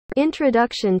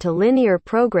Introduction to Linear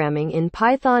Programming in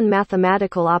Python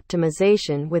Mathematical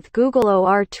Optimization with Google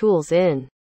OR Tools. In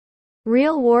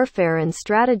real warfare and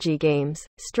strategy games,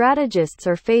 strategists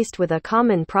are faced with a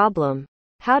common problem: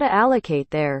 how to allocate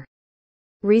their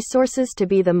resources to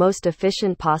be the most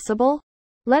efficient possible.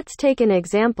 Let's take an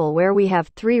example where we have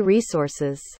 3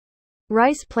 resources: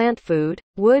 rice, plant food;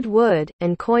 wood,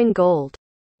 and coin, gold.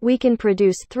 We can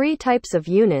produce 3 types of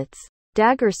units: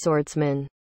 dagger swordsman,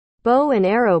 bow and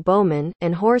arrow bowman,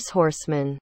 and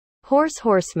horseman.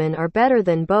 Horsemen are better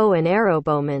than bow and arrow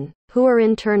bowmen, who are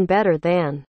in turn better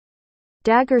than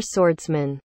dagger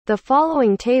swordsmen. The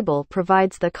following table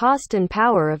provides the cost and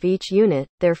power of each unit.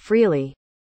 They're freely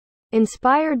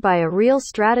inspired by a real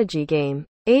strategy game,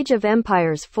 Age of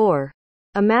Empires 4.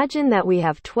 Imagine that we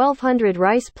have 1200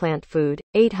 rice, plant food,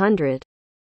 800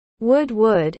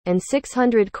 wood, and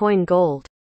 600 coin, gold.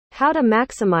 How to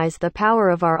maximize the power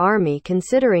of our army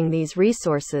considering these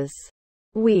resources?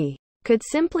 We could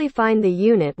simply find the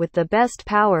unit with the best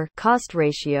power-cost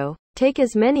ratio, take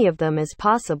as many of them as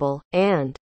possible,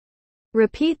 and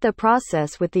repeat the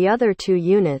process with the other 2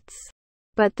 units.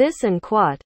 But this and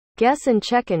quat, guess and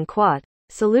check and quat,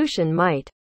 solution might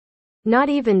not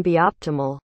even be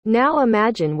optimal. Now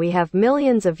imagine we have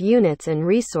millions of units and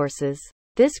resources.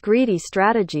 This greedy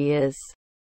strategy is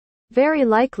very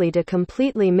likely to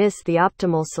completely miss the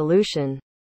optimal solution.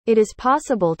 It is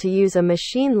possible to use a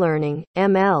machine learning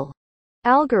 (ML)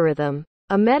 algorithm,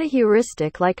 a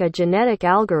metaheuristic like a genetic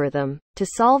algorithm, to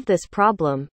solve this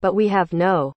problem, but we have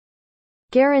no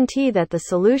guarantee that the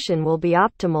solution will be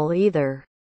optimal either.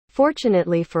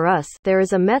 Fortunately for us, there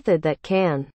is a method that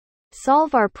can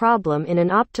solve our problem in an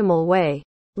optimal way: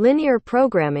 linear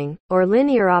programming, or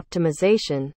linear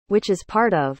optimization, which is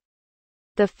part of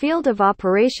the field of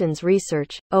operations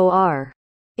research, OR.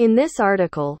 In this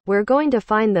article, we're going to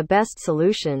find the best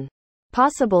solution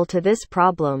possible to this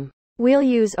problem. We'll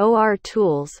use OR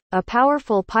Tools, a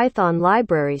powerful Python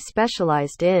library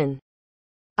specialized in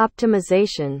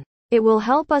optimization. It will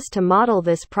help us to model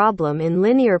this problem in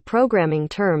linear programming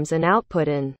terms and output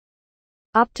an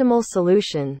optimal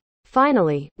solution.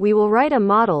 Finally, we will write a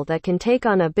model that can take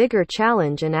on a bigger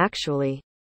challenge and actually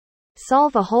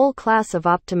solve a whole class of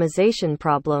optimization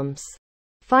problems.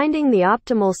 Finding the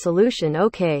optimal solution.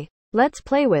 Okay, let's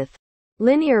play with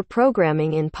linear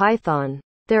programming in Python.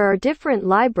 There are different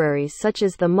libraries such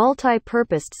as the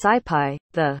multi-purposed SciPy,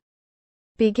 the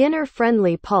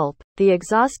beginner-friendly Pulp, the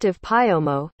exhaustive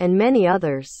PyOmo, and many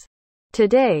others.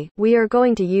 Today, we are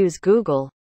going to use Google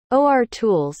OR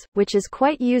Tools, which is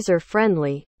quite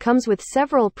user-friendly, comes with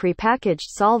several prepackaged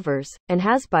solvers, and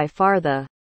has by far the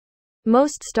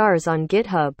most stars on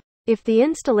GitHub. If the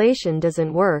installation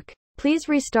doesn't work, please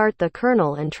restart the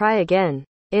kernel and try again.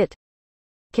 It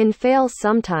can fail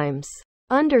sometimes.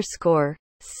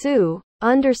 _su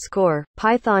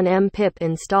 _python mpip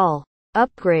install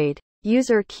upgrade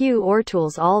user q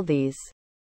ortools. All these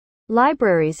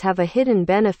libraries have a hidden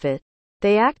benefit.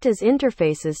 They act as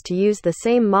interfaces to use the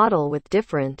same model with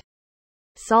different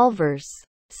solvers.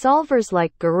 Solvers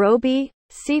like Gurobi,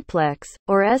 Cplex,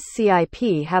 or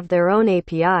SCIP have their own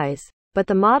APIs, but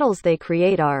the models they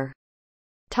create are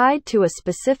tied to a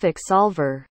specific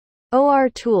solver. OR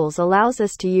Tools allows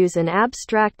us to use an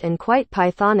abstract and quite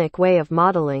Pythonic way of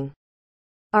modeling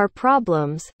our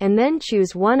problems, and then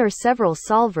choose one or several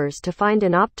solvers to find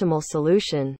an optimal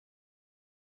solution.